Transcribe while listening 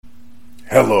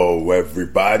Hello,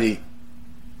 everybody.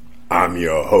 I'm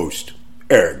your host,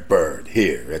 Eric Bird,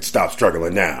 here at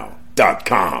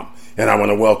StopStrugglingNow.com. And I want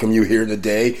to welcome you here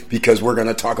today because we're going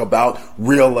to talk about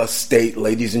real estate,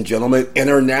 ladies and gentlemen,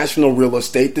 international real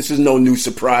estate. This is no new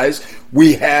surprise.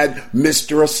 We had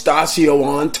Mr. Estacio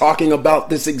on talking about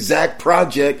this exact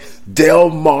project, Del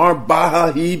Mar,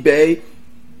 Bayahibe,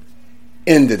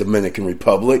 in the Dominican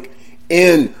Republic,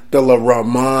 in the La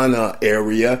Romana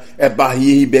area at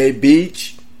Bayahibe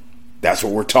Beach. That's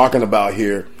what we're talking about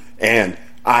here. And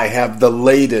I have the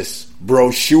latest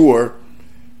brochure,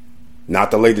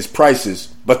 not the latest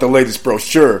prices, but the latest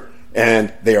brochure.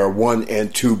 And they are 1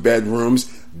 and 2 bedrooms,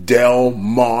 Del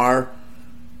Mar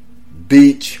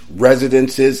Beach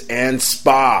Residences and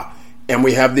Spa. And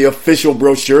we have the official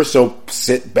brochure, so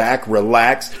sit back,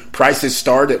 relax. Prices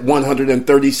start at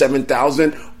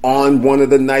 $137,000 on one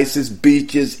of the nicest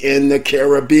beaches in the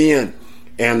Caribbean.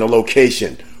 And the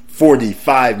location,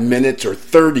 45 minutes or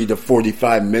 30 to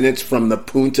 45 minutes from the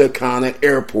Punta Cana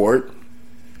airport,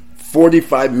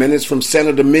 45 minutes from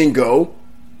Santo Domingo.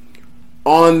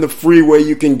 On the freeway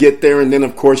you can get there, and then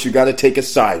of course you got to take a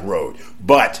side road.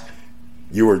 But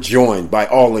you are joined by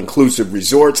all-inclusive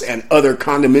resorts and other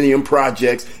condominium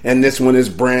projects, and this one is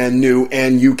brand new,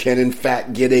 and you can in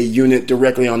fact get a unit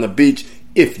directly on the beach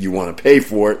if you want to pay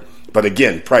for it. But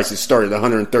again, prices start at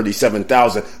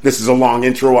 $137,000. This is a long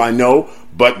intro, I know,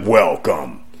 but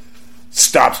welcome.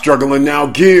 Stop Struggling Now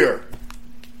gear.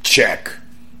 Check.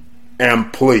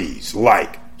 And please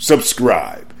like,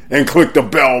 subscribe, and click the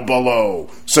bell below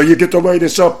so you get the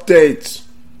latest updates.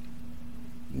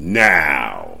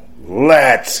 Now,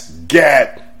 let's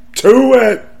get to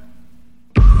it.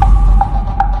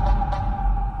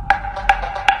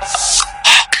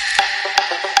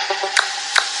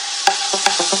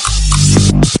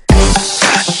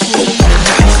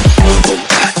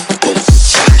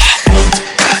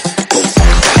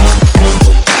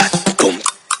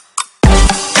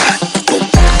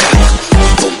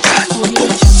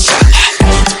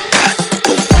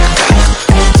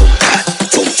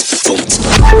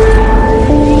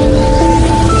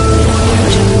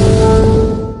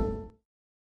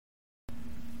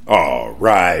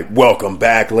 Right, welcome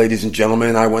back, ladies and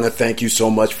gentlemen. I want to thank you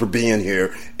so much for being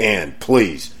here, and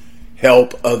please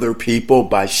help other people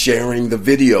by sharing the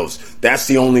videos. That's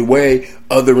the only way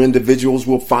other individuals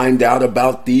will find out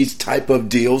about these type of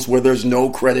deals where there's no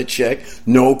credit check,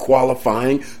 no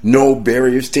qualifying, no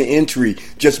barriers to entry.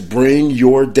 Just bring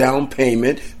your down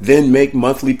payment, then make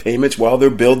monthly payments while they're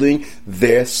building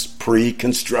this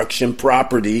pre-construction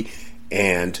property.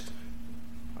 And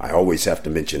I always have to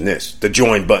mention this, the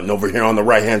join button over here on the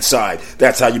right hand side.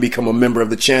 That's how you become a member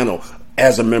of the channel.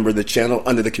 As a member of the channel,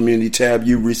 under the community tab,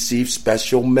 you receive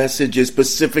special messages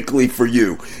specifically for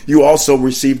you. You also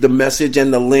receive the message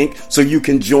and the link so you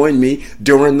can join me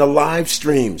during the live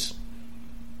streams.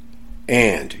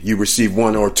 And you receive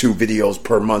 1 or 2 videos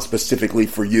per month specifically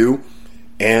for you,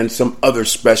 and some other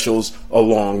specials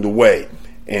along the way.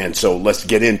 And so let's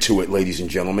get into it, ladies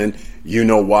and gentlemen. You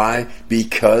know why?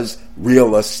 Because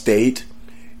real estate,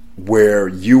 where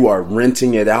you are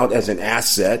renting it out as an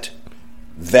asset,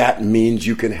 that means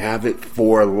you can have it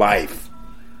for life.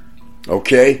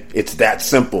 Okay? It's that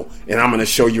simple. And I'm going to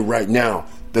show you right now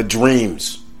the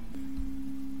dreams.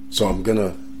 So I'm going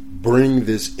to bring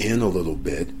this in a little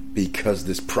bit because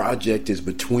this project is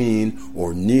between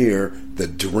or near the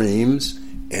Dreams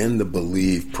and the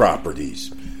Believe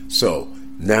properties. So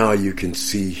now you can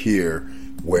see here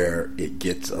where it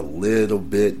gets a little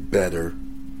bit better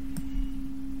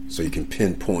so you can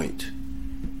pinpoint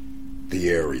the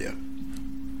area.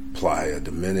 Playa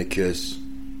Dominicus,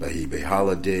 Bayahibe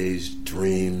Holidays,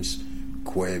 Dreams,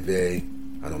 Cueve,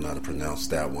 I don't know how to pronounce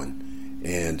that one.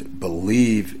 And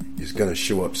Believe is going to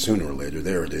show up sooner or later.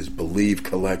 There it is, Believe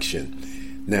Collection.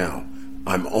 Now,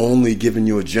 I'm only giving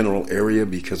you a general area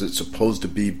because it's supposed to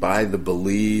be by the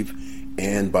Believe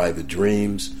and by the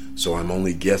Dreams, so I'm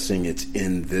only guessing it's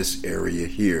in this area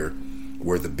here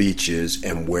where the beach is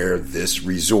and where this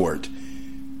resort,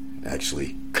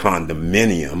 actually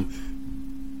condominium,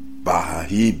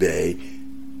 Bayahibe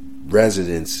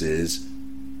Residences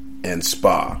and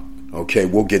Spa. Okay,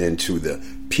 we'll get into the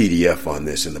PDF on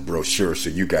this in the brochure so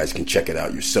you guys can check it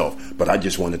out yourself, but I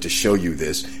just wanted to show you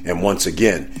this. And once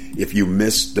again, if you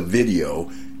missed the video,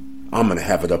 I'm going to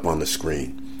have it up on the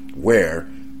screen where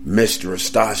Mr.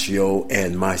 Estacio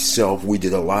and myself, we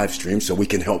did a live stream so we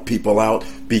can help people out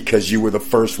because you were the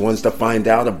first ones to find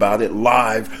out about it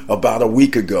live about a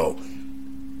week ago.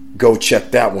 Go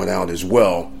check that one out as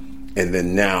well. And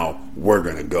then now we're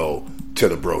going to go to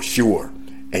the brochure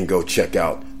and go check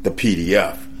out the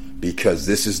PDF. because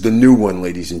this is the new one,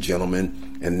 ladies and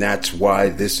gentlemen, and that's why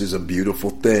this is a beautiful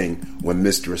thing when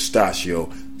Mr.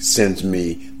 Estacio sends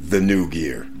me the new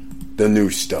gear, the new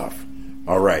stuff.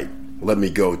 All right, let me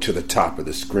go to the top of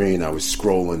the screen. I was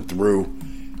scrolling through,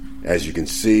 as you can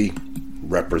see,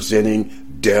 representing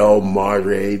Del Mar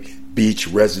Beach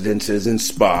Residences and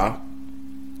Spa.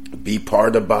 Be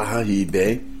part of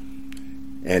Bayahibe.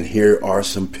 And here are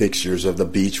some pictures of the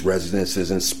beach residences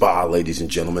and spa, ladies and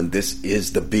gentlemen. This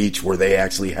is the beach where they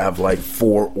actually have like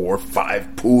 4 or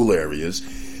 5 pool areas.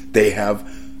 They have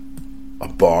a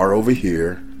bar over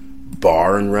here,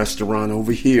 bar and restaurant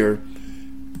over here.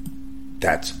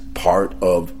 That's part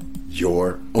of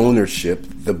your ownership,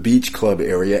 the beach club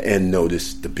area, and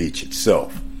notice the beach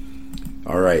itself.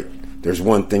 All right, there's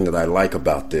one thing that I like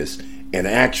about this. And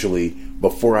actually,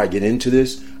 before I get into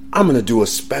this, I'm going to do a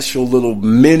special little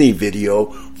mini video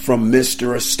from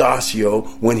Mr. Estacio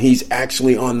when he's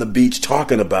actually on the beach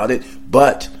talking about it.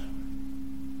 But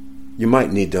you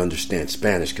might need to understand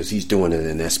Spanish because he's doing it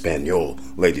in Espanol,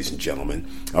 ladies and gentlemen.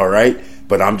 All right?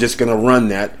 But I'm just going to run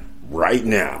that right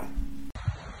now.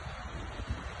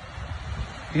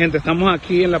 Gente, estamos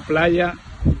aquí en la playa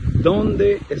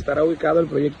donde estará ubicado el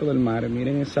proyecto del mar.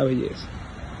 Miren esa belleza.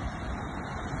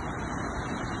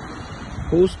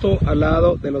 Justo al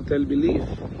lado del Hotel Believe.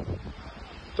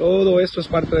 Todo esto es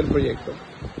parte del proyecto.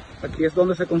 Aquí es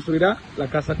donde se construirá la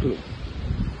casa club.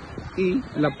 Y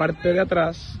en la parte de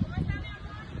atrás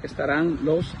estarán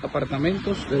los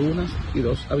apartamentos de 1 y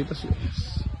 2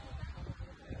 habitaciones.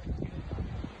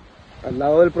 Al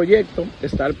lado del proyecto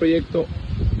está el proyecto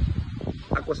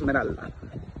Aqua Esmeralda.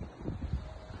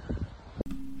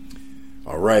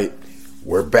 All right,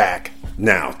 we're back.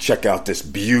 Now, check out this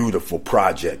beautiful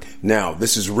project. Now,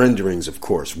 this is renderings, of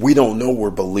course. We don't know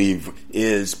where Believe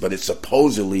is, but it's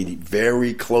supposedly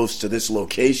very close to this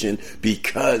location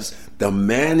because the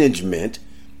management,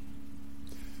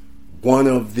 one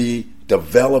of the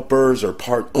developers or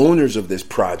part owners of this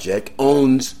project,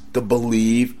 owns the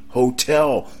Believe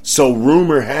Hotel. So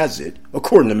rumor has it,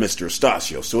 according to Mr.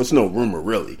 Estacio, so it's no rumor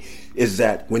really, is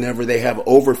that whenever they have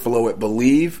overflow at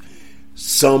Believe,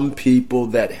 some people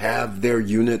that have their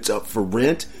units up for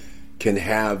rent can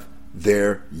have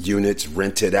their units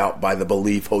rented out by the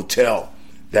Believe Hotel.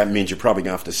 That means you're probably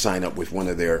going to have to sign up with one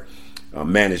of their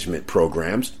management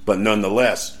programs. But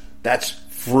nonetheless, that's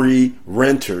free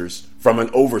renters from an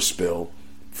overspill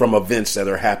from events that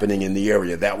are happening in the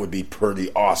area. That would be pretty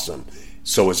awesome.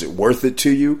 So is it worth it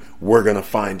to you? We're going to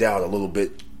find out a little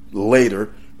bit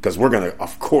later, because we're going to,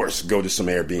 of course, go to some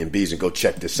Airbnbs and go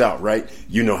check this out, right?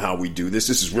 You know how we do this.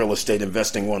 This is Real Estate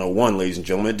Investing 101, ladies and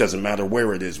gentlemen. It doesn't matter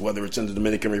where it is, whether it's in the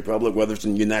Dominican Republic, whether it's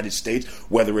in the United States,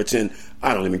 whether it's in,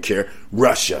 I don't even care,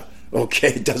 Russia.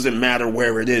 Okay, it doesn't matter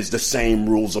where it is. The same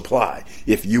rules apply.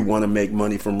 If you want to make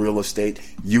money from real estate,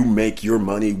 you make your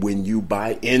money when you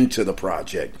buy into the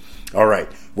project. All right,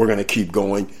 we're going to keep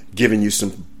going, giving you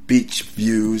some beach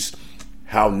views,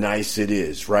 how nice it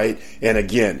is, right? And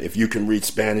again, if you can read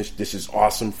Spanish, this is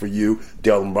awesome for you.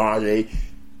 Del Mar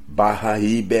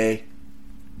Bayahibe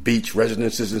Beach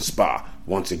Residences and Spa.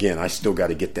 Once again, I still got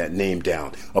to get that name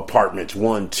down. Apartments,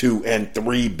 1, 2, and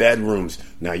 3 bedrooms.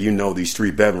 Now, you know these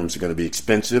 3 bedrooms are going to be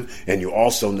expensive, and you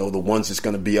also know the ones that's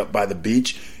going to be up by the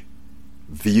beach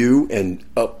view and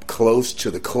up close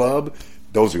to the club,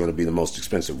 those are going to be the most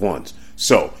expensive ones.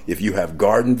 So, if you have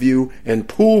garden view and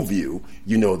pool view,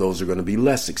 you know those are going to be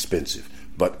less expensive.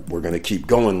 But we're going to keep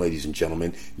going, ladies and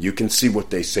gentlemen. You can see what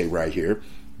they say right here.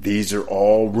 These are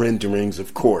all renderings,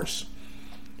 of course.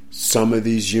 Some of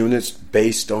these units,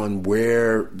 based on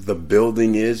where the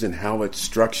building is and how it's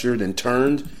structured and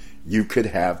turned, you could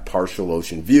have partial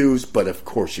ocean views, but of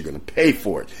course you're going to pay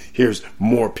for it. Here's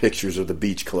more pictures of the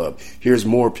beach club. Here's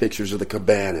more pictures of the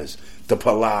cabanas, the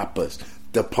palapas,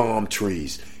 the palm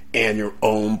trees, and your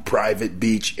own private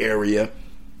beach area.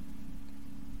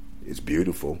 It's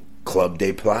beautiful. Club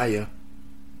de Playa.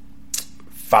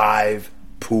 5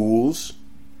 pools.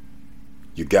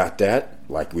 You got that,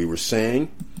 like we were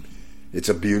saying. It's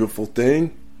a beautiful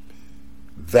thing.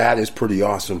 That is pretty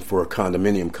awesome for a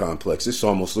condominium complex. This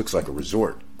almost looks like a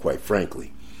resort, quite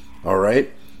frankly. All right?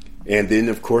 And then,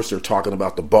 of course, they're talking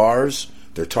about the bars.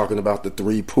 They're talking about the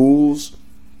 3 pools.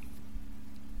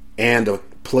 And a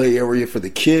play area for the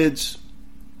kids.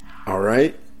 All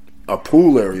right? A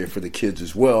pool area for the kids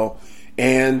as well.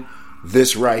 And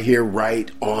this right here,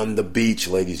 right on the beach,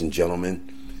 ladies and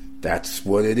gentlemen. That's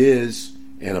what it is.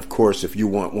 And of course, if you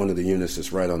want one of the units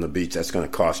that's right on the beach, that's going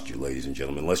to cost you, ladies and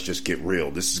gentlemen. Let's just get real.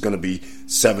 This is going to be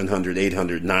 $700,000,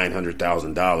 $800,000,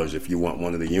 $900,000 if you want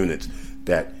one of the units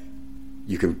that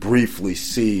you can briefly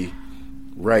see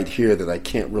right here that I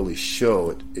can't really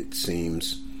show. It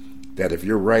seems that if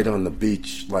you're right on the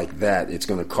beach like that, it's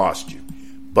going to cost you.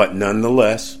 But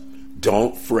nonetheless,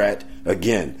 don't fret.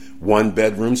 Again, one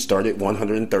bedroom start at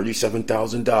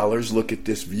 $137,000. Look at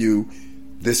this view.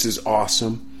 This is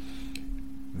awesome.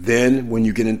 Then when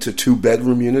you get into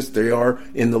 2-bedroom units, they are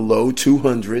in the low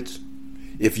 200s.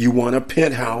 If you want a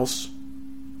penthouse,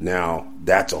 now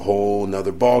that's a whole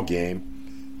nother ball game.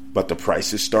 But the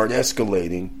prices start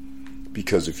escalating,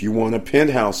 because if you want a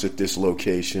penthouse at this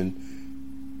location,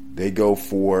 they go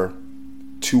for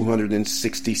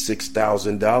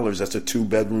 $266,000. That's a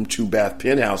 2-bedroom, 2-bath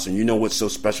penthouse. And you know what's so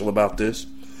special about this?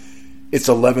 It's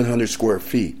 1,100 square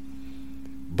feet.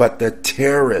 But the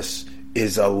terrace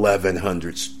is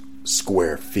 1,100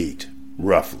 square feet,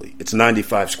 roughly. It's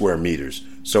 95 square meters.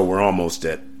 So we're almost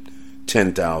at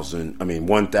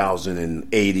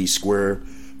 1,080 square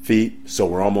feet. So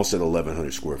we're almost at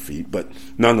 1,100 square feet. But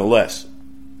nonetheless,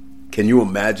 can you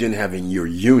imagine having your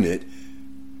unit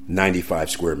 95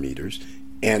 square meters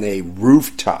and a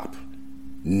rooftop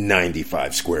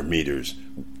 95 square meters,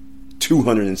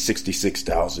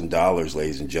 $266,000,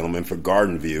 ladies and gentlemen, for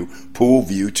garden view, pool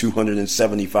view,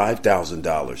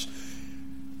 $275,000.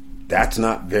 That's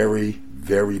not very,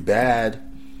 very bad.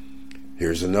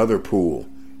 Here's another pool,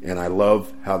 and I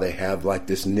love how they have like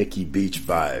this Nikki Beach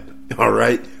vibe. All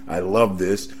right, I love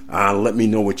this. Let me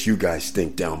know what you guys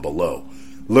think down below.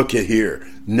 Look at here.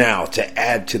 Now, to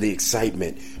add to the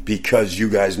excitement, because you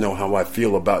guys know how I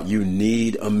feel about you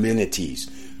need amenities.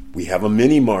 We have a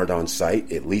mini mart on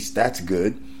site. At least that's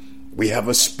good. We have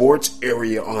a sports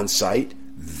area on site.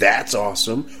 That's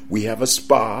awesome. We have a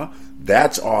spa.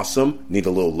 That's awesome. Need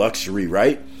a little luxury,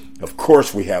 right? Of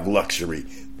course we have luxury.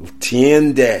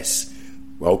 Tiendas.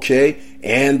 Okay?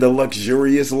 And the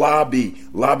luxurious lobby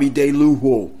de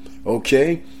lujo.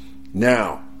 Okay?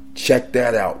 Now, check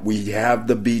that out. We have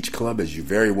the beach club, as you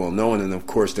very well know. And then, of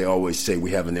course, they always say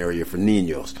we have an area for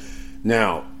niños.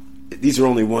 Now, these are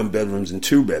only 1 bedrooms and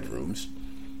 2 bedrooms.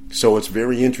 So it's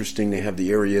very interesting they have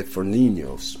the area for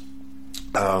niños.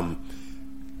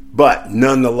 But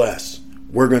nonetheless,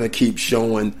 we're going to keep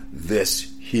showing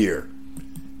this here.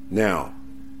 Now,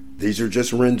 these are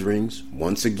just renderings,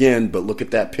 once again, but look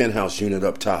at that penthouse unit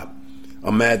up top.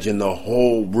 Imagine the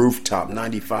whole rooftop,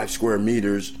 95 square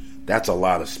meters. That's a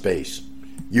lot of space.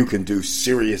 You can do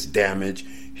serious damage.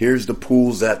 Here's the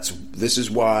pools. This is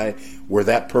why where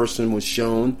that person was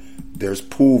shown, there's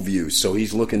pool view. So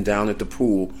he's looking down at the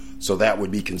pool. So that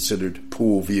would be considered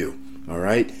pool view. All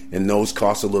right. And those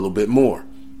cost a little bit more.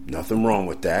 Nothing wrong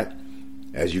with that.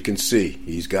 As you can see,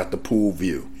 he's got the pool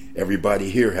view. Everybody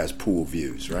here has pool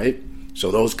views, right?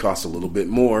 So those cost a little bit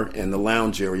more. And the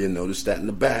lounge area, notice that in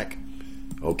the back.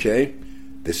 Okay.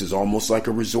 This is almost like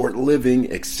a resort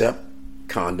living, except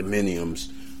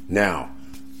condominiums. Now,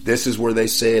 this is where they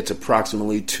say it's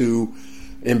approximately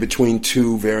in between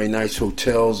 2 very nice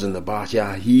hotels in the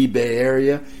Bayahibe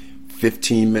area.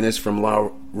 15 minutes from La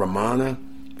Romana,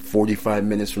 45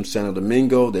 minutes from Santo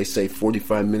Domingo. They say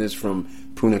 45 minutes from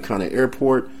Punta Cana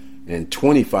Airport, and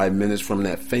 25 minutes from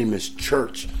that famous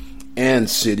church and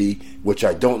city, which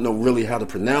I don't know really how to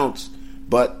pronounce,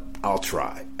 but I'll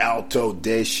try. Alto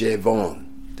de Chevron.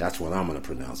 That's what I'm going to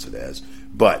pronounce it as.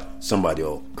 But somebody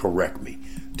will correct me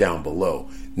down below.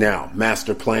 Now,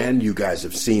 master plan, you guys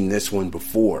have seen this one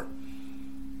before.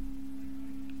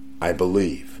 I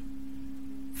believe.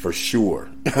 For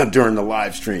sure. During the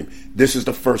live stream. This is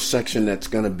the first section that's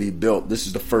going to be built. This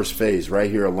is the first phase right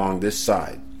here along this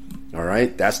side. All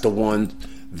right? That's the one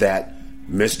that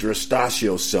Mr.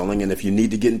 Estacio's selling. And if you need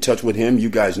to get in touch with him, you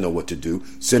guys know what to do.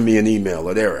 Send me an email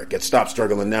at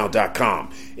eric@stopstrugglingnow.com,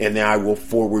 and then I will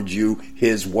forward you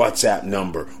his WhatsApp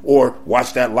number. Or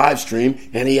watch that live stream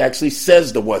and he actually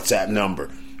says the WhatsApp number.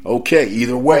 Okay,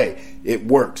 either way, it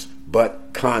works.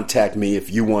 But contact me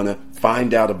if you want to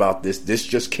find out about this. This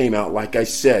just came out, like I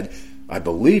said. I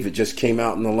believe it just came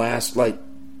out in the last,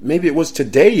 maybe it was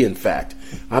today, in fact.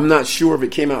 I'm not sure if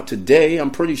it came out today. I'm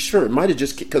pretty sure. It might have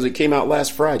just, because it came out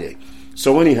last Friday.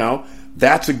 So anyhow,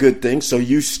 that's a good thing. So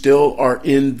you still are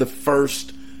in the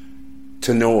first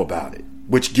to know about it,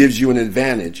 which gives you an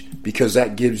advantage because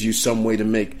that gives you some way to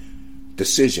make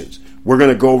decisions. We're going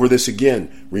to go over this again.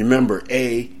 Remember,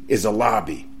 A is a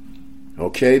lobby.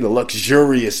 Okay, the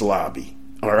luxurious lobby.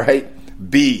 All right.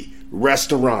 B,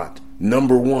 restaurant,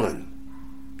 number 1.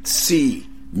 C,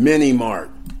 mini mart.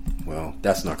 Well,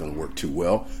 that's not going to work too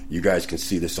well. You guys can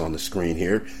see this on the screen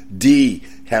here. D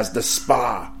has the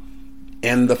spa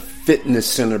and the fitness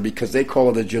center, because they call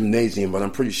it a gymnasium, but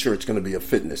I'm pretty sure it's going to be a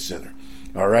fitness center.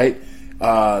 All right.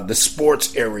 The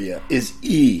sports area is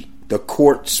E, the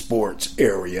court sports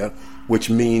area, which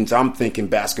means I'm thinking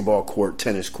basketball court,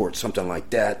 tennis court, something like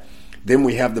that. Then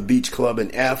we have the beach club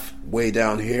in F, way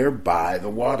down here by the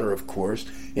water, of course.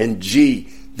 And G,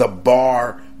 the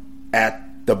bar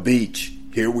at the beach.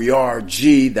 Here we are,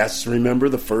 G, that's, remember,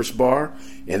 the first bar.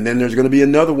 And then there's going to be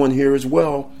another one here as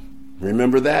well.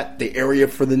 Remember that? The area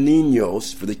for the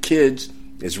niños, for the kids,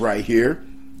 is right here.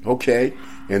 Okay.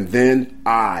 And then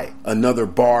I, another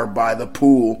bar by the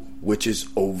pool, which is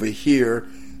over here.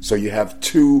 So you have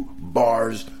 2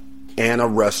 bars and a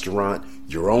restaurant,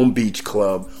 your own beach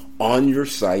club on your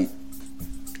site.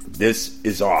 This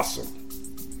is awesome.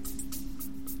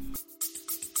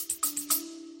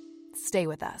 Stay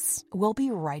with us. We'll be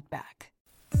right back.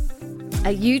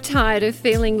 Are you tired of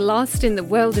feeling lost in the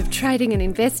world of trading and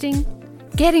investing?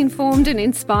 Get informed and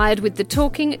inspired with the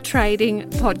Talking Trading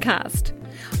podcast.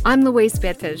 I'm Louise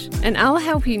Bedford, and I'll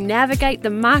help you navigate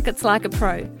the markets like a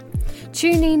pro.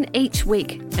 Tune in each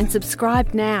week and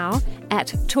subscribe now at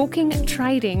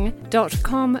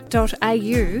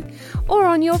talkingtrading.com.au or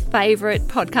on your favourite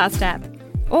podcast app.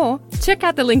 Or check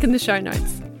out the link in the show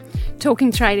notes.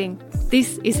 Talking Trading.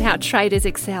 This is how traders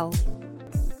excel.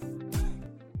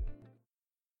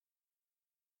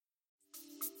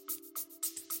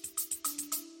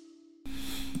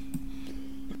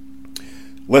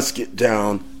 Let's get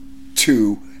down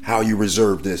to how you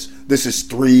reserve this. This is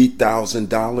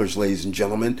 $3,000, ladies and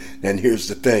gentlemen. And here's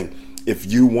the thing.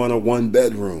 If you want a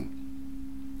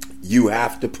 1-bedroom, you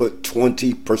have to put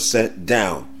 20%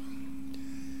 down.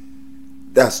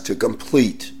 That's to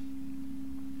complete.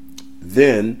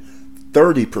 Then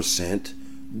 30%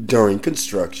 during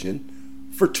construction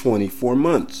for 24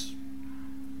 months.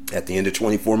 At the end of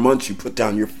 24 months, you put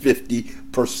down your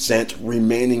 50%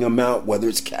 remaining amount, whether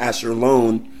it's cash or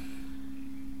loan.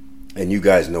 And you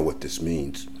guys know what this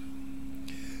means.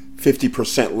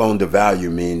 50% loan to value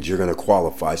means you're going to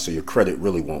qualify, so your credit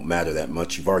really won't matter that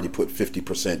much. You've already put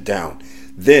 50% down.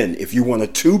 Then, if you want a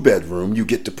 2-bedroom, you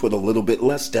get to put a little bit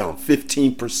less down,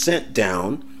 15%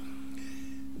 down.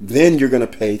 Then you're going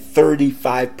to pay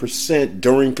 35%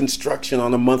 during construction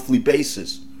on a monthly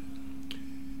basis.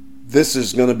 This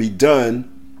is going to be done,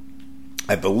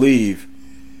 I believe,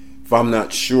 if I'm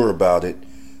not sure about it,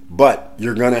 but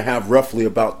you're going to have roughly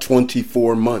about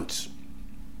 24 months.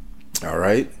 All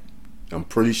right? I'm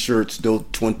pretty sure it's still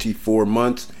 24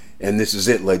 months. And this is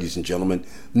it, ladies and gentlemen.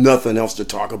 Nothing else to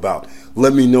talk about.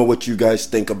 Let me know what you guys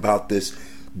think about this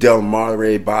Del Mar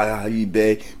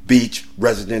Bayahibe Beach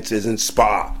Residences and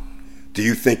Spa. Do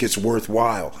you think it's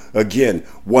worthwhile? Again,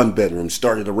 1-bedroom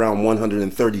started around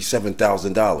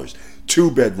 $137,000.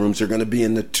 2 bedrooms are going to be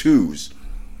in the 2s.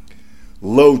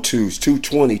 Low 2s,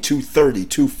 220, 230,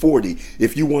 240.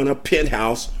 If you want a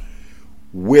penthouse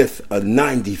with a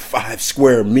 95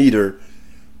 square meter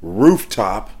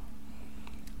rooftop,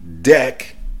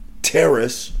 deck,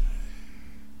 terrace,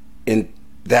 and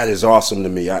that is awesome to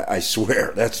me. I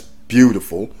swear, that's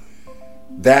beautiful.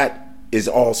 That is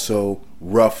also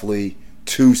roughly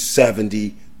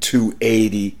 270,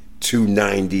 280,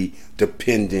 290,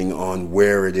 depending on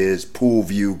where it is, pool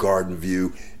view, garden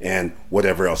view, and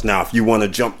whatever else. Now, if you want to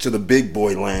jump to the big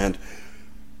boy land,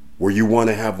 where you want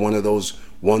to have one of those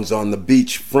ones on the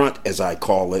beach front, as I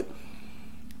call it,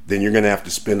 then you're going to have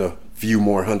to spend a few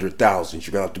more $100,000.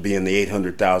 You're going to have to be in the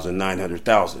 $800,000,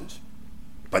 $900,000.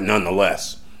 But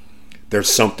nonetheless, there's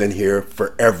something here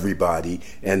for everybody,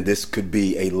 and this could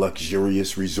be a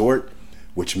luxurious resort,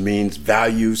 which means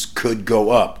values could go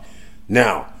up.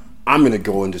 Now, I'm going to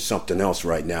go into something else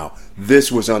right now.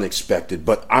 This was unexpected,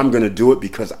 but I'm going to do it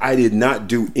because I did not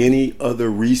do any other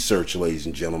research, ladies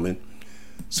and gentlemen.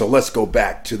 So let's go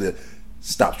back to the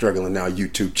Stop Struggling Now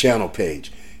YouTube channel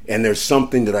page. And there's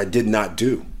something that I did not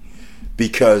do,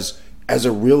 because as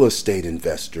a real estate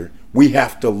investor, we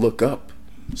have to look up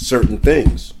certain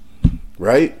things,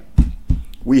 right?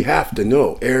 We have to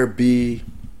know Airbnb.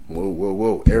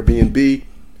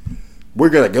 We're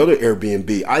going to go to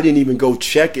Airbnb. I didn't even go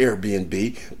check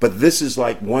Airbnb, but this is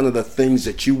like one of the things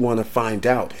that you want to find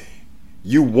out.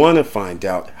 You want to find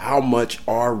out how much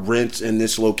are rents in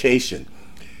this location.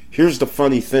 Here's the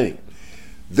funny thing.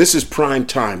 This is prime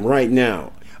time right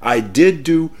now. I did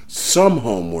do some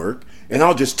homework, and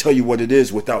I'll just tell you what it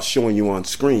is without showing you on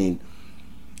screen.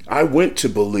 I went to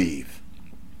Believe,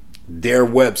 their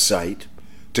website,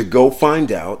 to go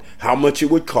find out how much it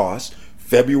would cost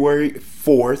February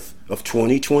 4th of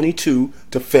 2022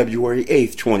 to February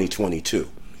 8th, 2022.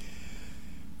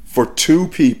 For 2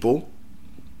 people,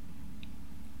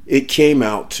 it came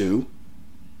out to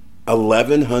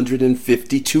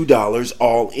 $1,152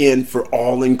 all in for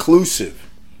all inclusive.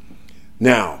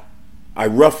 Now, I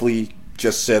roughly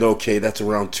just said, okay, that's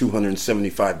around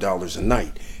 $275 a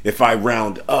night. If I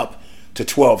round up to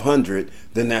 $1,200,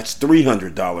 then that's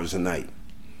 $300 a night.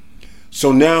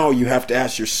 So now you have to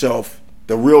ask yourself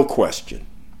the real question.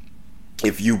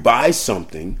 If you buy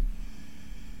something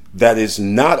that is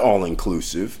not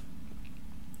all-inclusive,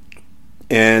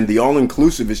 and the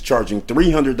all-inclusive is charging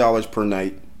 $300 per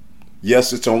night,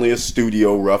 yes, it's only a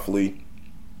studio roughly,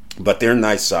 but they're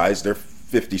nice size. They're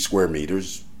 50 square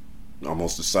meters,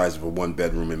 almost the size of a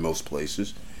one-bedroom in most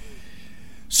places.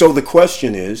 So the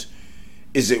question is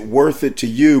it worth it to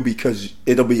you? Because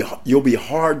you'll be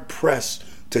hard-pressed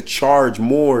to charge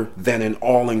more than an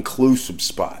all-inclusive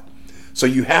spot. So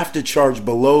you have to charge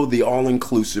below the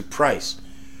all-inclusive price.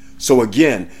 So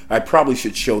again, I probably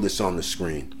should show this on the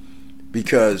screen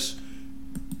because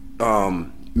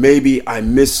maybe I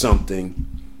missed something,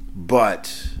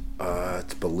 but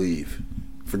to believe.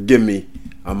 Forgive me,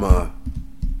 I'm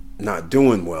not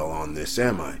doing well on this,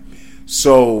 am I?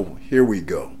 So here we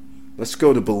go. Let's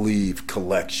go to Believe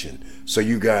Collection so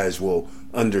you guys will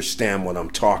understand what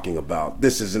I'm talking about.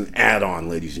 This is an add-on,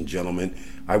 ladies and gentlemen.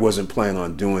 I wasn't planning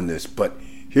on doing this, but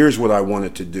here's what I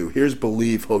wanted to do. Here's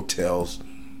Believe Hotels.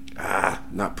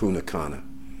 Not Punta Cana.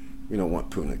 We don't want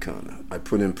Punta Cana. I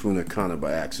put in Punta Cana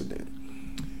by accident.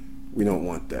 We don't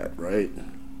want that, right?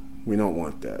 We don't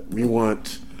want that. We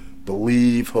want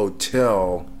Believe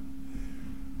Hotel,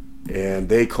 and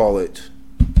they call it,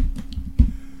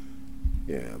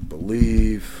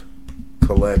 Believe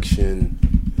Collection.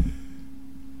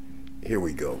 Here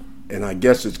we go. And I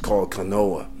guess it's called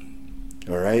Kanoa.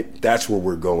 All right? That's where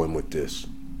we're going with this.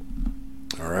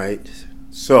 All right?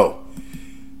 So,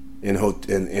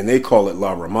 and they call it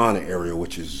La Romana area,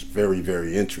 which is very,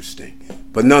 very interesting.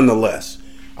 But nonetheless,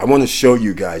 I want to show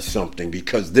you guys something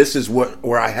because this is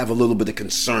where I have a little bit of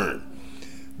concern.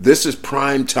 This is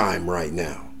prime time right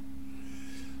now.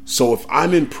 So if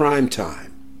I'm in prime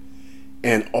time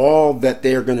and all that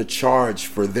they're going to charge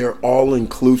for their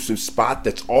all-inclusive spot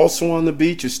that's also on the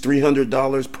beach is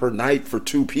 $300 per night for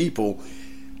two people,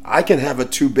 I can have a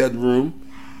two-bedroom,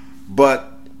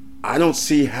 but I don't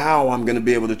see how I'm going to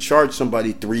be able to charge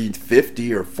somebody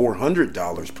 $350 or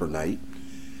 $400 per night.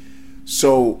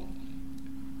 So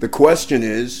the question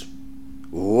is,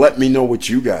 let me know what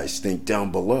you guys think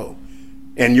down below.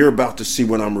 And you're about to see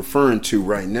what I'm referring to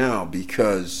right now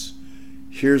because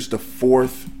here's the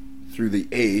 4th through the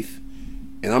 8th,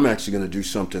 and I'm actually going to do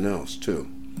something else too.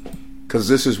 Because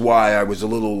this is why I was a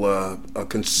little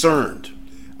concerned.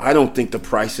 I don't think the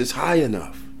price is high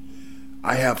enough.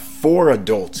 I have 4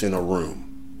 adults in a room.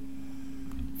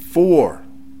 4.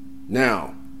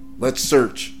 Now, let's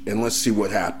search and let's see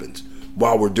what happens.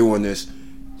 While we're doing this,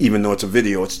 even though it's a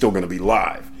video, it's still going to be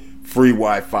live. Free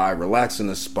Wi-Fi, relax in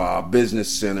the spa, business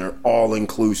center, all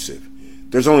inclusive.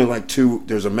 There's only like 2.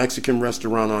 There's a Mexican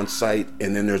restaurant on site,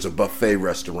 and then there's a buffet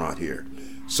restaurant here.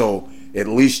 So at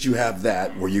least you have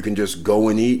that where you can just go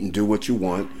and eat and do what you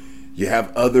want. You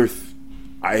have other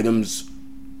items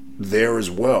there as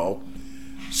well.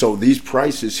 So these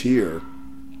prices here,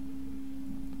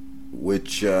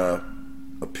 which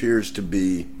appears to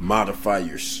be modify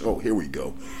your... Oh, here we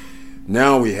go.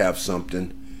 Now we have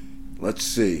something. Let's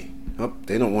see. Oh,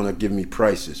 they don't want to give me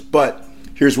prices. But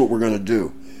here's what we're going to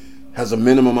do. Has a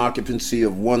minimum occupancy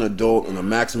of 1 adult and a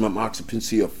maximum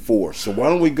occupancy of 4. So why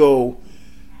don't we go...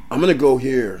 I'm going to go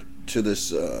here to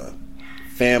this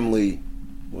family...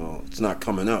 Well, it's not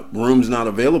coming up. Room's not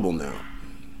available now.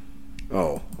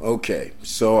 Oh, okay.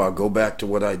 So I'll go back to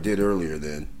what I did earlier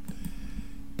then.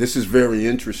 This is very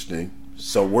interesting.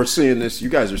 So we're seeing this, you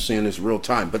guys are seeing this real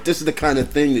time. But this is the kind of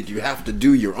thing that you have to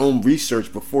do your own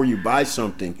research before you buy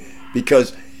something.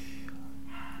 Because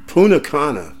Punta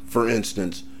Cana, for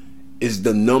instance, is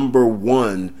the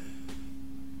 #1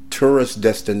 tourist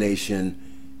destination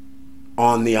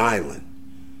on the island.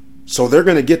 So they're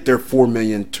going to get their 4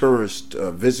 million tourist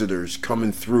visitors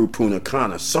coming through Punta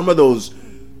Cana. Some of those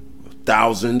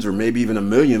thousands or maybe even 1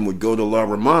 million would go to La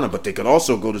Romana, but they could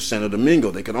also go to Santo Domingo.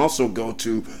 They can also go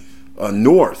to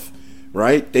north,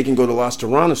 right? They can go to Las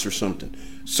Terranas or something.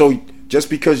 So just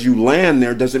because you land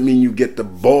there doesn't mean you get the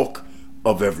bulk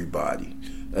of everybody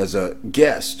as a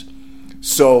guest.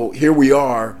 So here we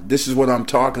are. This is what I'm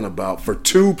talking about. For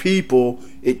 2 people,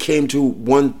 it came to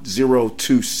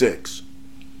 1026.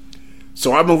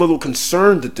 So I'm a little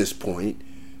concerned at this point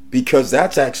because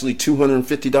that's actually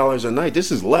 $250 a night.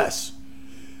 This is less.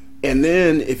 And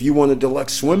then if you want a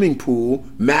deluxe swimming pool,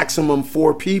 maximum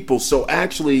 4 people. So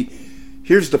actually,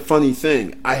 here's the funny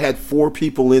thing. I had 4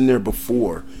 people in there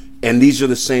before, and these are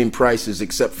the same prices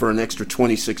except for an extra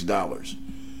 $26.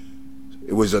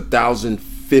 It was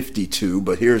 $1,052,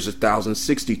 but here's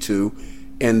 $1,062.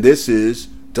 and this is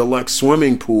deluxe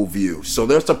swimming pool view. So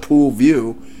there's a pool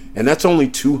view, and that's only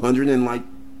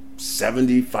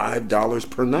 $275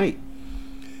 per night.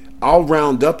 I'll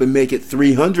round up and make it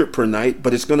 $300 per night,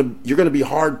 but you're gonna be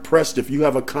hard pressed if you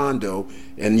have a condo,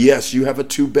 and yes, you have a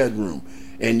 2-bedroom,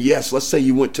 and yes, let's say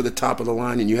you went to the top of the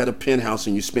line and you had a penthouse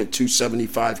and you spent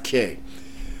 $275K.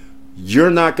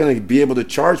 You're not going to be able to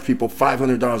charge people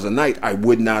 $500 a night, I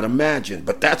would not imagine.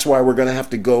 But that's why we're going to have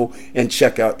to go and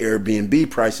check out Airbnb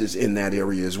prices in that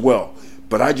area as well.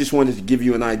 But I just wanted to give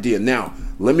you an idea. Now,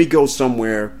 let me go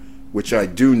somewhere which I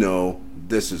do know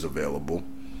this is available.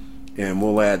 And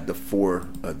we'll add the 4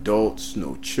 adults,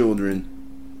 no children.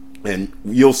 And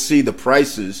you'll see the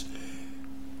prices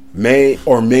may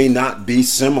or may not be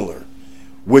similar,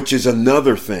 which is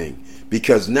another thing.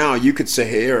 Because now you could say,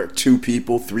 hey, Eric, 2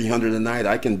 people, $300 a night.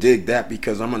 I can dig that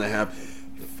because I'm going to have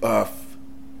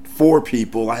 4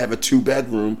 people. I have a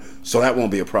 2-bedroom, so that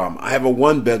won't be a problem. I have a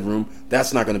 1-bedroom.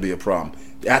 That's not going to be a problem.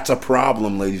 That's a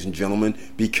problem, ladies and gentlemen,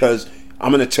 because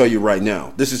I'm going to tell you right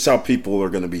now, this is how people are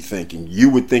going to be thinking. You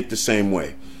would think the same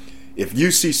way. If you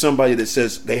see somebody that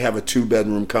says they have a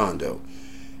 2-bedroom condo,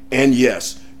 and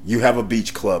yes, you have a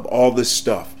beach club, all this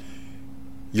stuff,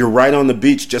 you're right on the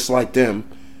beach just like them.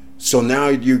 So now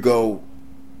you go,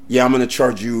 yeah, I'm going to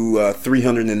charge you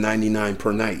 $399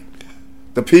 per night.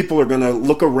 The people are going to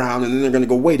look around and then they're going to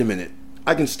go, wait a minute,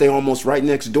 I can stay almost right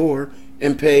next door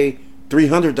and pay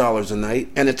 $300 a night,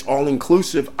 and it's all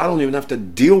inclusive. I don't even have to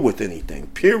deal with anything,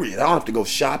 period. I don't have to go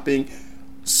shopping.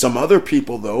 Some other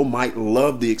people, though, might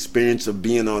love the experience of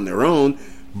being on their own,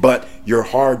 but you're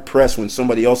hard pressed when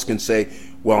somebody else can say,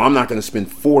 well, I'm not going to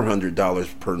spend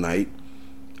 $400 per night.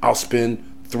 I'll spend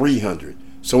 $300.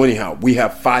 So anyhow, we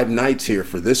have 5 nights here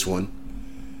for this one,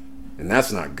 and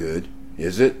that's not good,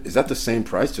 is it? Is that the same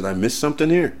price? Did I miss something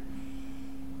here?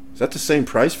 Is that the same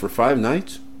price for 5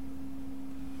 nights?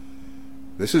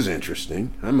 This is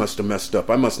interesting. I must have messed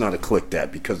up. I must not have clicked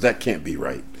that because that can't be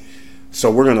right. So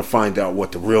we're going to find out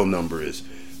what the real number is.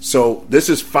 So this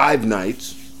is 5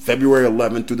 nights, February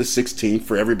 11th through the 16th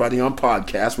for everybody on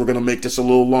podcast. We're going to make this a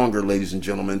little longer, ladies and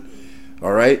gentlemen.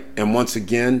 All right? And once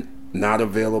again, not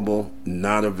available,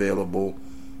 not available,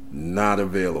 not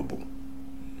available.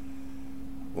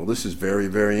 Well, this is very,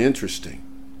 very interesting.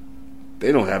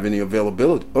 They don't have any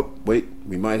availability. Oh, wait,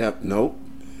 we might have, no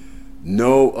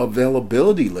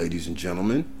availability, ladies and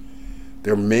gentlemen.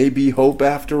 There may be hope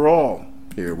after all.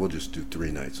 Here, we'll just do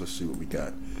 3 nights. Let's see what we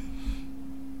got.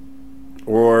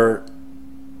 Or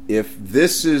if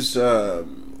this is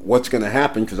what's going to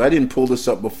happen, because I didn't pull this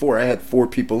up before. I had 4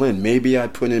 people in. Maybe I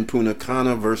put in Punta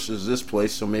Cana versus this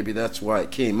place, so maybe that's why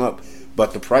it came up.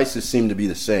 But the prices seem to be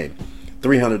the same.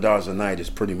 $300 a night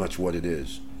is pretty much what it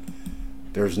is.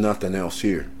 There's nothing else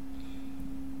here.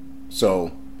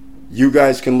 So you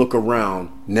guys can look around.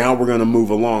 Now we're going to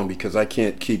move along because I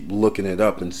can't keep looking it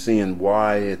up and seeing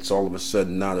why it's all of a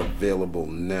sudden not available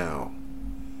now.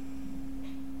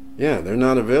 Yeah, they're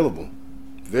not available.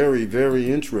 Very,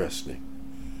 very interesting.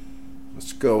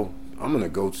 Let's go. I'm going to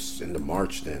go into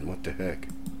March then. What the heck?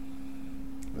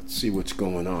 Let's see what's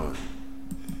going on.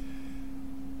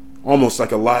 Almost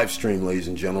like a live stream, ladies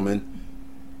and gentlemen.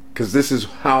 Because this is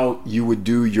how you would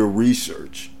do your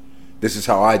research. This is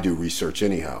how I do research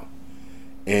anyhow.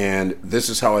 And this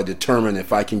is how I determine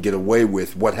if I can get away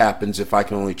with what happens if I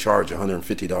can only charge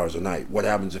 $150 a night. What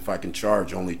happens if I can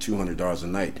charge only $200 a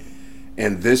night.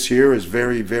 And this here is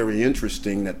very, very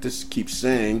interesting that this keeps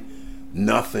saying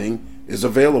nothing is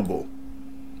available.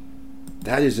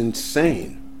 That is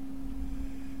insane.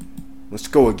 Let's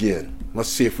go again. Let's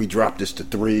see if we drop this to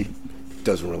 3. It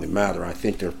doesn't really matter. I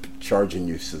think they're charging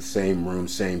you to the same room,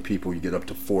 same people. You get up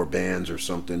to 4 bands or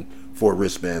something. 4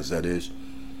 wristbands, that is.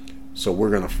 So we're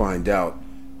going to find out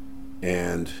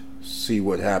and see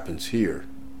what happens here.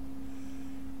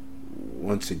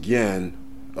 Once again,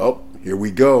 oh, here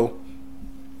we go.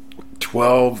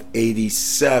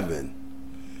 $1,287.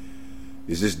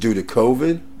 Is this due to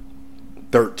COVID?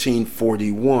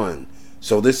 $1,341.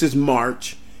 So this is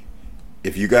March.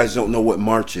 If you guys don't know what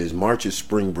March is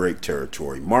spring break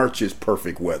territory. March is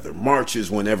perfect weather. March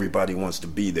is when everybody wants to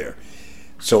be there.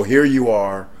 So here you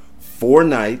are, 4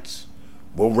 nights.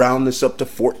 We'll round this up to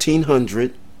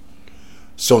 1,400.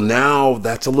 So now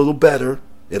that's a little better.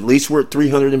 At least we're at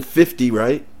 350,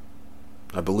 right?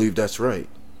 I believe that's right.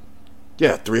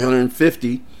 Yeah,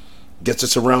 350 gets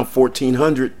us around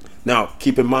 1,400. Now,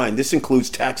 keep in mind, this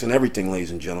includes tax and everything, ladies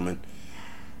and gentlemen.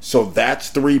 So that's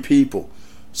 3 people.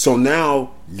 So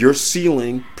now your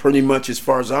ceiling, pretty much as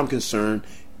far as I'm concerned,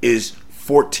 is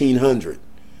 1,400.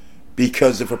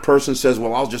 Because if a person says,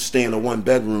 well, I'll just stay in a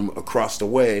 1-bedroom across the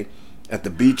way at the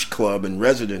beach club and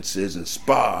residences and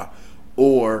spa,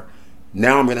 or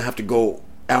now I'm going to have to go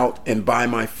out and buy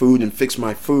my food and fix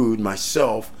my food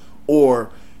myself,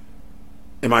 or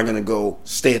am I going to go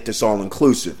stay at this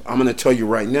all-inclusive? I'm going to tell you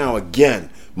right now, again,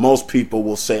 most people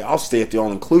will say, I'll stay at the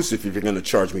all-inclusive if you're going to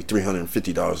charge me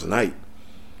 $350 a night.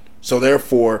 So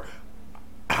therefore,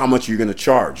 how much are you going to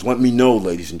charge? Let me know,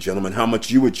 ladies and gentlemen, how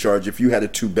much you would charge if you had a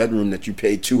 2-bedroom that you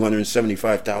paid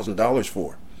 $275,000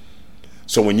 for.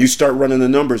 So when you start running the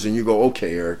numbers and you go,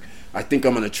 okay, Eric, I think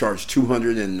I'm going to charge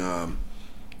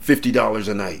 $250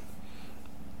 a night.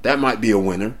 That might be a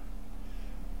winner.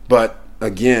 But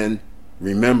again,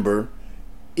 remember,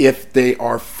 if they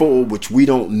are full, which we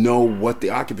don't know what the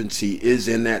occupancy is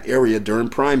in that area during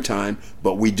prime time,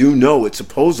 but we do know it's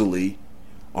supposedly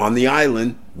on the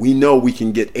island, we know we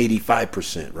can get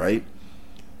 85%, right?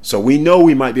 So we know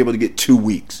we might be able to get 2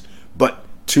 weeks, but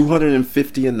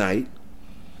 $250 a night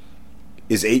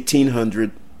is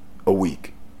 $1,800 a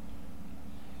week.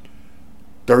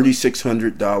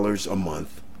 $3,600 a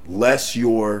month, less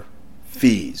your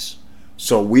fees.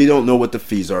 So we don't know what the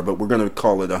fees are, but we're going to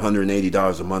call it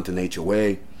 $180 a month in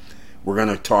HOA. We're going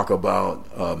to talk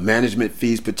about management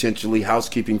fees, potentially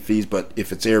housekeeping fees, but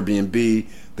if it's Airbnb,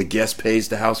 the guest pays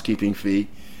the housekeeping fee.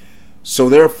 So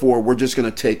therefore, we're just going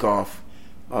to take off,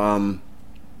 we're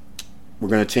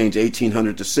going to change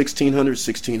 $1,800 to $1,600,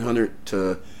 $1,600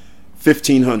 to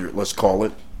 $1,500, let's call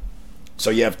it.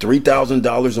 So you have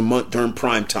 $3,000 a month during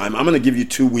prime time. I'm going to give you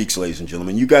 2 weeks, ladies and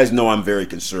gentlemen. You guys know I'm very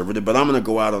conservative, but I'm going to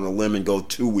go out on a limb and go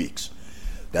 2 weeks.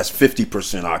 That's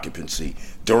 50% occupancy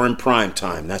during prime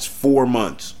time. That's 4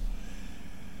 months.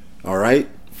 All right?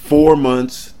 4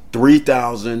 months,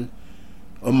 $3,000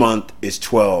 a month is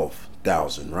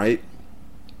 $12,000, right?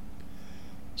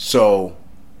 So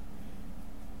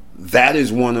that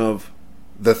is one of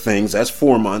the things. That's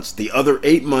 4 months. The other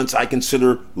 8 months I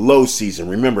consider low season.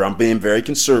 Remember, I'm being very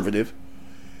conservative,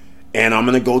 and I'm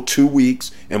going to go 2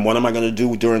 weeks. And what am I going to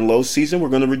do during low season? We're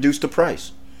going to reduce the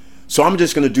price. So I'm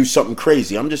just going to do something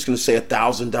crazy. I'm just going to say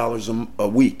 $1,000 a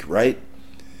week, right?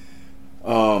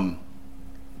 2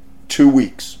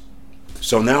 weeks.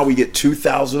 So now we get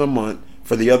 $2,000 a month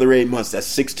for the other 8 months. That's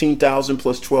 $16,000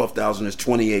 plus $12,000 is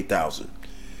 $28,000.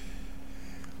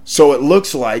 So it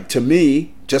looks like, to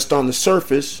me, just on the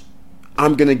surface,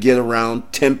 I'm going to get around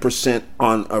 10%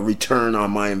 on a return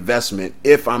on my investment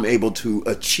if I'm able to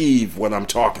achieve what I'm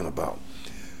talking about.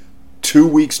 2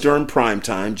 weeks during prime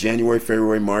time, January,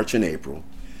 February, March, and April.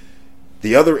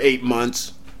 The other 8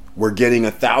 months, we're getting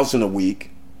 $1,000 a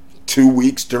week. 2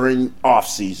 weeks during off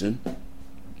season.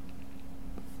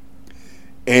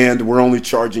 And we're only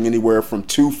charging anywhere from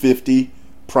 $250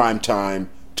 prime time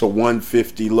to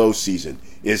 $150 low season.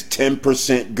 Is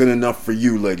 10% good enough for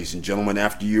you, ladies and gentlemen,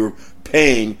 after you're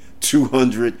paying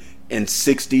 $260,000,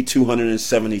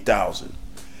 $270,000?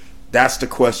 That's the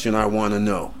question I want to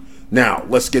know. Now,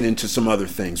 let's get into some other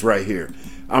things right here.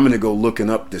 I'm going to go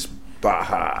looking up this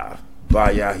Bayahibe.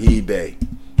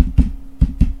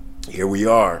 Here we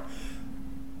are.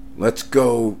 Let's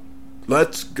go. I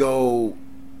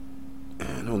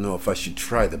don't know if I should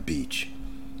try the beach.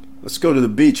 Let's go to the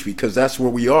beach because that's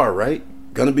where we are, right?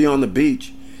 Gonna be on the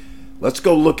beach. Let's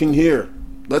go looking here.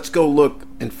 Let's go look.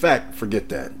 In fact, forget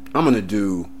that. I'm gonna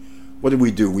do, what did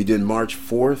we do? We did March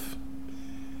 4th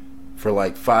for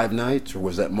like 5 nights, or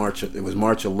was that March? It was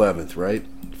March 11th, right?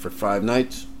 For 5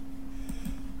 nights.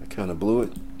 I kind of blew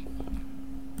it.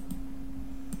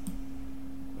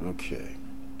 Okay,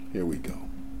 here we go.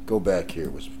 Go back here.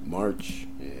 It was March.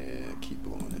 Yeah, keep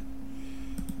blowing it.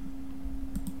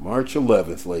 March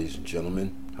 11th, ladies and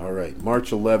gentlemen. All right,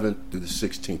 March 11th through the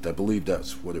 16th. I believe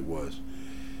that's what it was.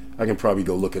 I can probably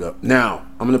go look it up. Now,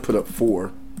 I'm going to put up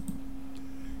 4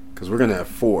 because we're going to have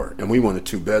 4. And we want a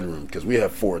 2-bedroom because we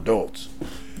have 4 adults,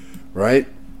 right?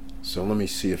 So let me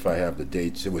see if I have the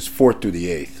dates. It was 4th through the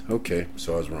 8th. Okay,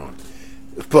 so I was wrong.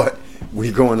 But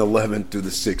we're going 11th through the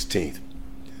 16th.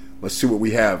 Let's see what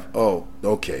we have. Oh,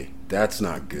 okay. That's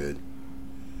not good.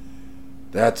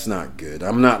 That's not good.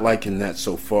 I'm not liking that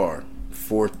so far.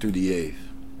 4th through the 8th.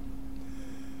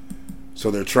 So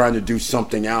they're trying to do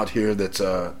something out here that's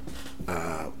a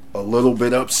little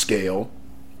bit upscale.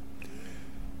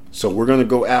 So we're going to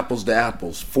go apples to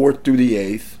apples. 4th through the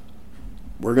 8th.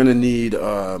 We're going to need,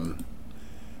 we're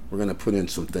going to put in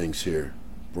some things here.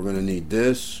 We're going to need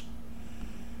this.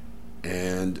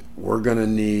 And we're going to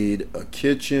need a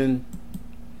kitchen.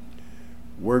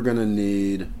 We're going to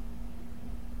need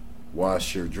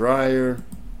washer, dryer.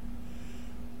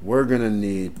 We're going to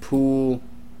need pool.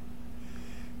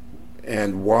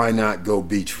 And why not go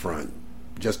beachfront?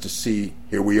 Just to see,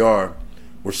 here we are.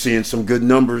 We're seeing some good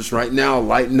numbers right now,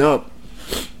 lighten up.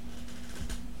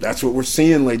 that's what we're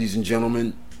seeing, ladies and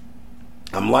gentlemen.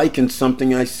 I'm liking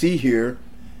something I see here.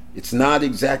 It's not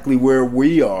exactly where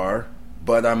we are,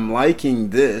 but I'm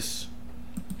liking this.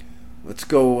 Let's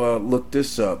go look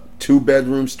this up. 2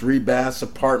 bedrooms, 3 baths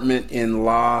apartment in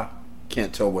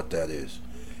can't tell what that is.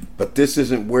 But this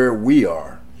isn't where we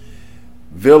are.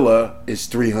 Villa is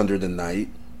 $300 a night.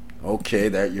 Okay,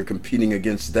 that you're competing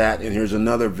against that. And here's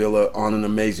another villa on an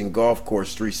amazing golf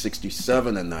course,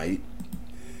 $367 a night.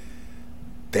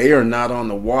 They are not on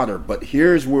the water, but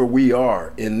here's where we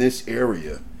are in this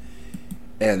area.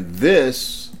 And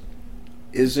this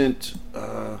isn't,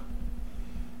 I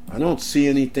don't see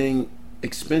anything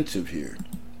expensive here.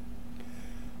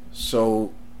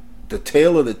 So the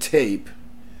tail of the tape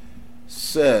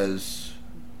says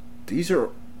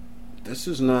this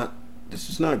is not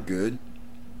good.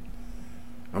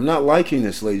 I'm not liking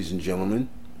this, ladies and gentlemen.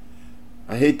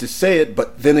 I hate to say it,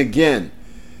 but then again,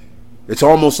 it's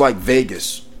almost like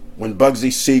Vegas. When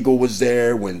Bugsy Siegel was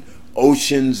there, when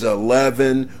Ocean's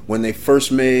 11, when they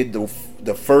first made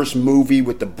the first movie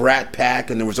with the Brat Pack,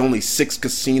 and there was only 6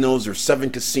 casinos or 7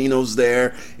 casinos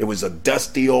there. It was a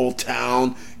dusty old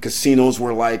town. Casinos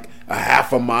were like a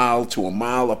half a mile to a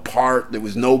mile apart. There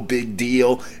was no big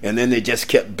deal. And then they just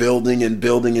kept building and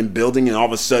building and building, and all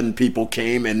of a sudden people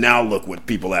came, and now look what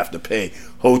people have to pay.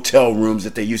 Hotel rooms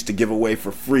that they used to give away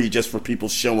for free just for people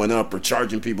showing up, or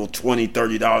charging people $20,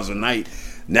 $30 a night.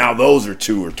 Now those are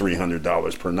 $200 or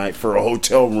 $300 per night for a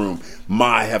hotel room.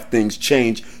 Have things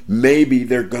changed? Maybe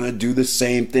they're going to do the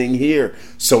same thing here.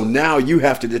 So now you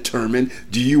have to determine,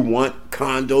 do you want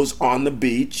condos on the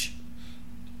beach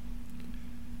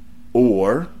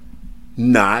or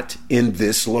not in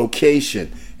this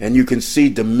location? And you can see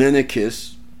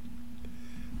Dominicus,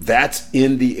 that's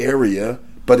in the area.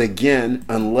 But again,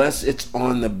 unless it's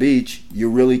on the beach, you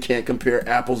really can't compare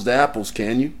apples to apples,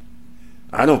 can you?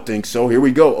 I don't think so. Here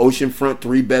we go. Oceanfront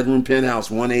 3-bedroom penthouse,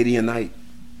 $180 a night.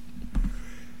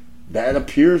 That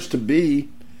appears to be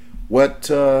what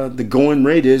the going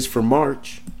rate is for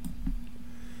March.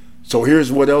 So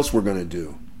here's what else we're going to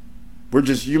do.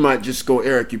 You might just go,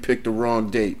 Eric, you picked the wrong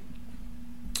date.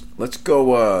 Let's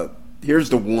go,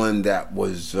 here's the one that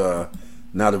was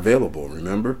not available,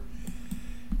 remember?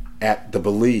 At the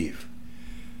Believe.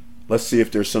 Let's see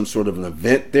if there's some sort of an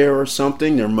event there or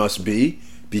something. There must be.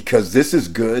 Because this is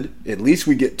good. At least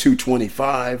we get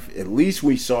 225. At least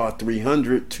we saw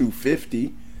 300,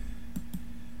 250.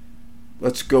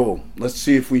 Let's go. Let's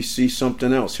see if we see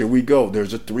something else. Here we go.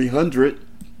 There's a 300.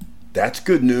 That's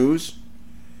good news.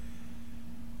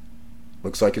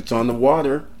 Looks like it's on the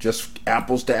water. Just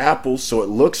apples to apples. So it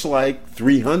looks like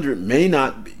 300 may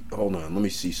not be. Hold on. Let me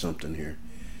see something here.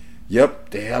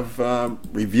 Yep. They have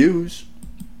reviews.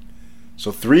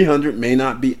 So 300 may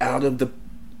not be out of the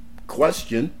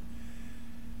question.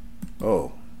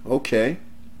 Oh, okay.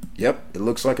 Yep, it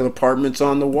looks like an apartment's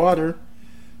on the water.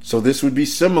 So this would be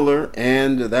similar,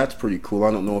 and that's pretty cool.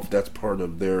 I don't know if that's part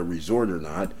of their resort or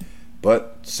not,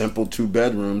 but simple 2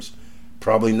 bedrooms.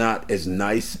 Probably not as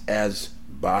nice as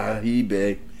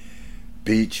Bayahibe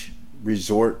Beach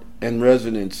Resort and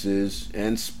Residences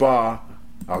and Spa.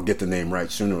 I'll get the name right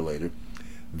sooner or later.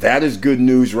 That is good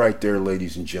news right there,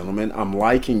 ladies and gentlemen. I'm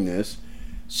liking this.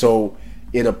 So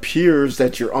it appears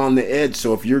that you're on the edge.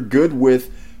 So if you're good with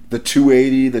the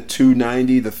 280, the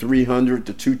 290, the 300,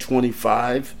 the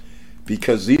 225,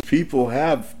 because these people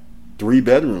have 3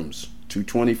 bedrooms,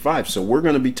 225. So we're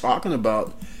going to be talking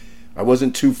about, I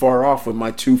wasn't too far off with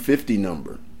my 250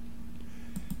 number.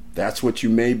 That's what you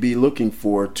may be looking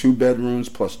for. 2 bedrooms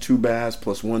plus 2 baths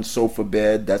plus 1 sofa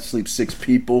bed. That sleeps 6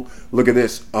 people. Look at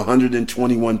this.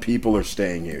 121 people are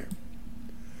staying here.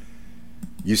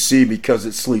 You see, because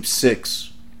it sleeps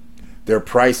 6, their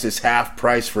price is half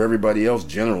price for everybody else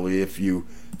generally if you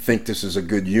think this is a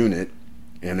good unit.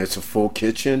 And it's a full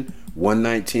kitchen,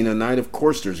 $119 a night. Of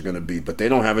course there's going to be, but they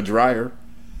don't have a dryer.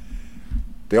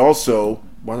 They also,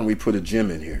 why don't we put a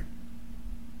gym in here?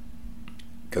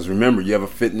 Because remember, you have a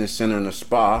fitness center and a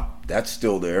spa. That's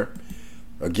still there.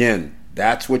 Again,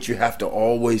 that's what you have to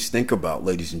always think about,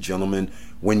 ladies and gentlemen,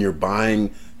 when you're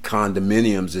buying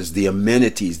condominiums, is the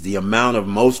amenities. The amount of,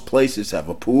 most places have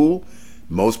a pool,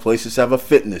 most places have a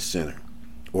fitness center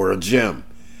or a gym.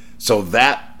 So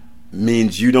that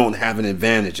means you don't have an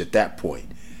advantage at that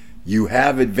point. You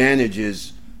have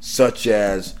advantages such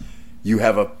as you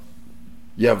have a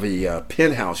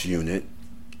penthouse unit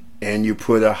and you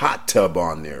put a hot tub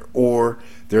on there, or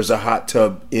there's a hot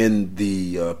tub in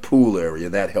the pool area.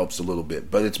 That helps a little bit,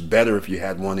 but it's better if you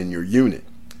had one in your unit.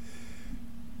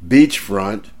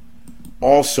 Beachfront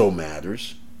also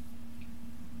matters.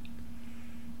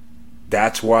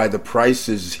 That's why the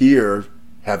prices here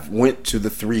have went to the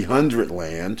 300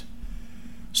 land.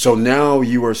 So now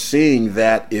you are seeing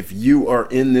that if you are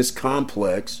in this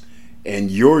complex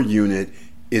and your unit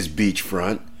is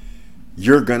beachfront,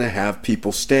 you're going to have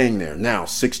people staying there. Now,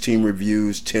 16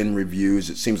 reviews, 10 reviews.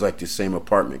 It seems like the same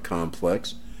apartment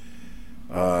complex.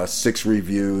 6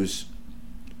 reviews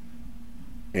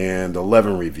and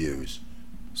 11 reviews.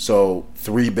 So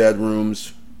 3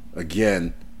 bedrooms.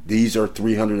 Again, these are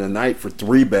 $300 a night for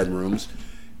 3 bedrooms.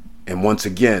 And once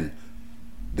again,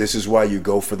 this is why you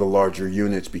go for the larger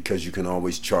units, because you can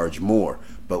always charge more.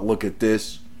 But look at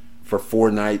this. For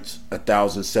 4 nights,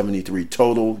 $1,073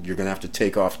 total. You're going to have to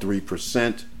take off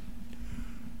 3%.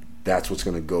 That's what's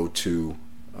going to go to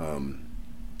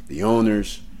the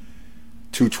owners.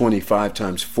 $225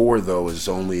 times 4, though, is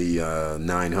only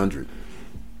 $900.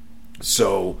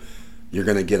 So you're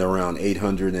going to get around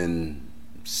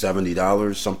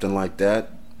 $870, something like that,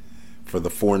 for the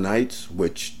 4 nights,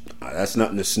 which that's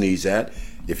nothing to sneeze at.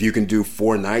 If you can do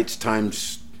 4 nights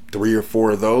times 3 or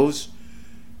 4 of those,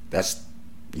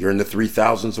 you're in the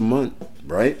 3,000s a month,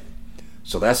 right?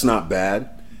 So that's not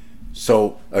bad.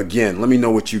 So again, let me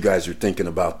know what you guys are thinking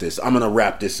about this. I'm going to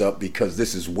wrap this up because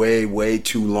this is way, way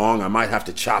too long. I might have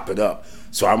to chop it up.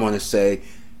 So I want to say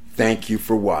thank you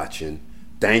for watching.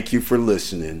 Thank you for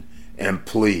listening. And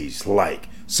please like,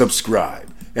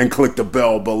 subscribe, and click the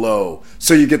bell below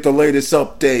so you get the latest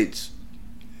updates.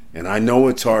 And I know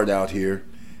it's hard out here.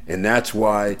 And that's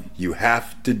why you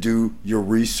have to do your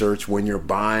research when you're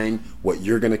buying what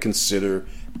you're going to consider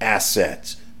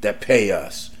assets that pay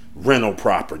us, rental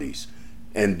properties.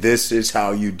 And this is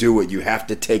how you do it. You have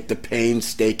to take the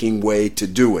painstaking way to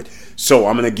do it. So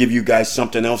I'm going to give you guys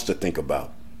something else to think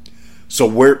about. So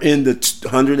we're in the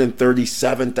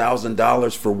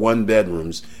 $137,000 for 1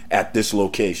 bedrooms at this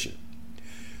location.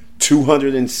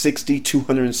 $260,000,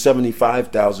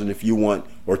 $275,000 if you want,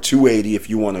 or $280,000 if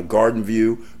you want a garden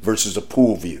view versus a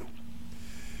pool view.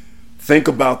 Think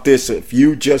about this. If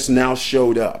you just now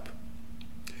showed up,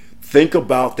 think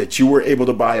about that you were able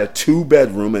to buy a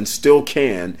 2-bedroom and still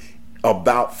can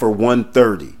about for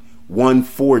 $130,000,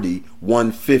 $140,000,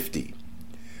 $150,000.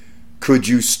 Could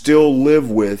you still live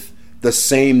with the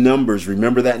same numbers?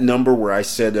 Remember that number where I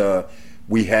said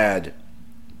we had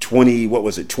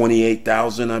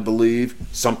 28,000, I believe,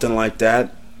 something like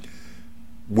that,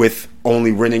 with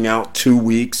only renting out 2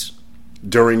 weeks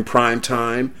during prime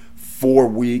time, 4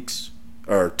 weeks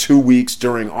or 2 weeks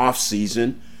during off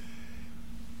season.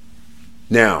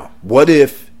 Now, what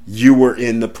if you were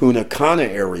in the Punta Cana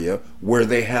area where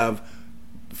they have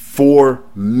 4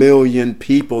 million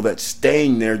people that's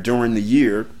staying there during the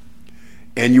year,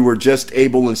 and you were just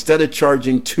able, instead of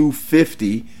charging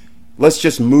 $250, let's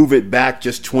just move it back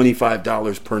just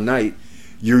 $25 per night,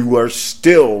 you are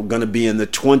still going to be in the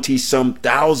 20-some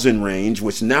thousand range,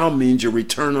 which now means your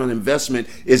return on investment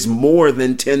is more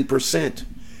than 10%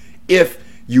 if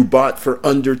you bought for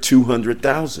under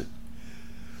 $200,000.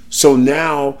 So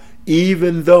now,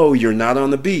 even though you're not on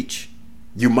the beach,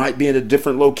 you might be in a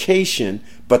different location,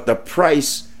 but the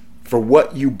price for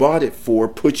what you bought it for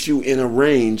puts you in a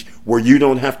range where you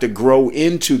don't have to grow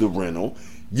into the rental.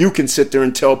 You can sit there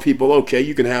and tell people, okay,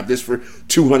 you can have this for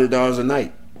 $200 a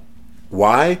night.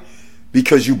 Why?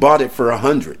 Because you bought it for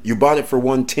 $100. You bought it for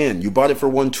 $110. You bought it for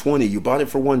 $120. You bought it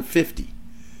for $150.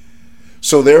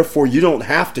 So therefore, you don't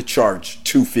have to charge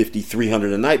 $250,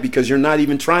 $300 a night, because you're not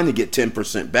even trying to get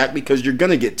 10% back, because you're going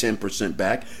to get 10%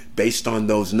 back based on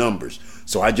those numbers.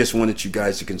 So I just wanted you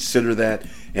guys to consider that,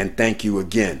 and thank you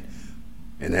again.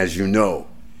 And as you know,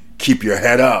 keep your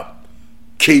head up,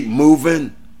 keep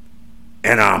moving,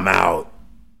 and I'm out.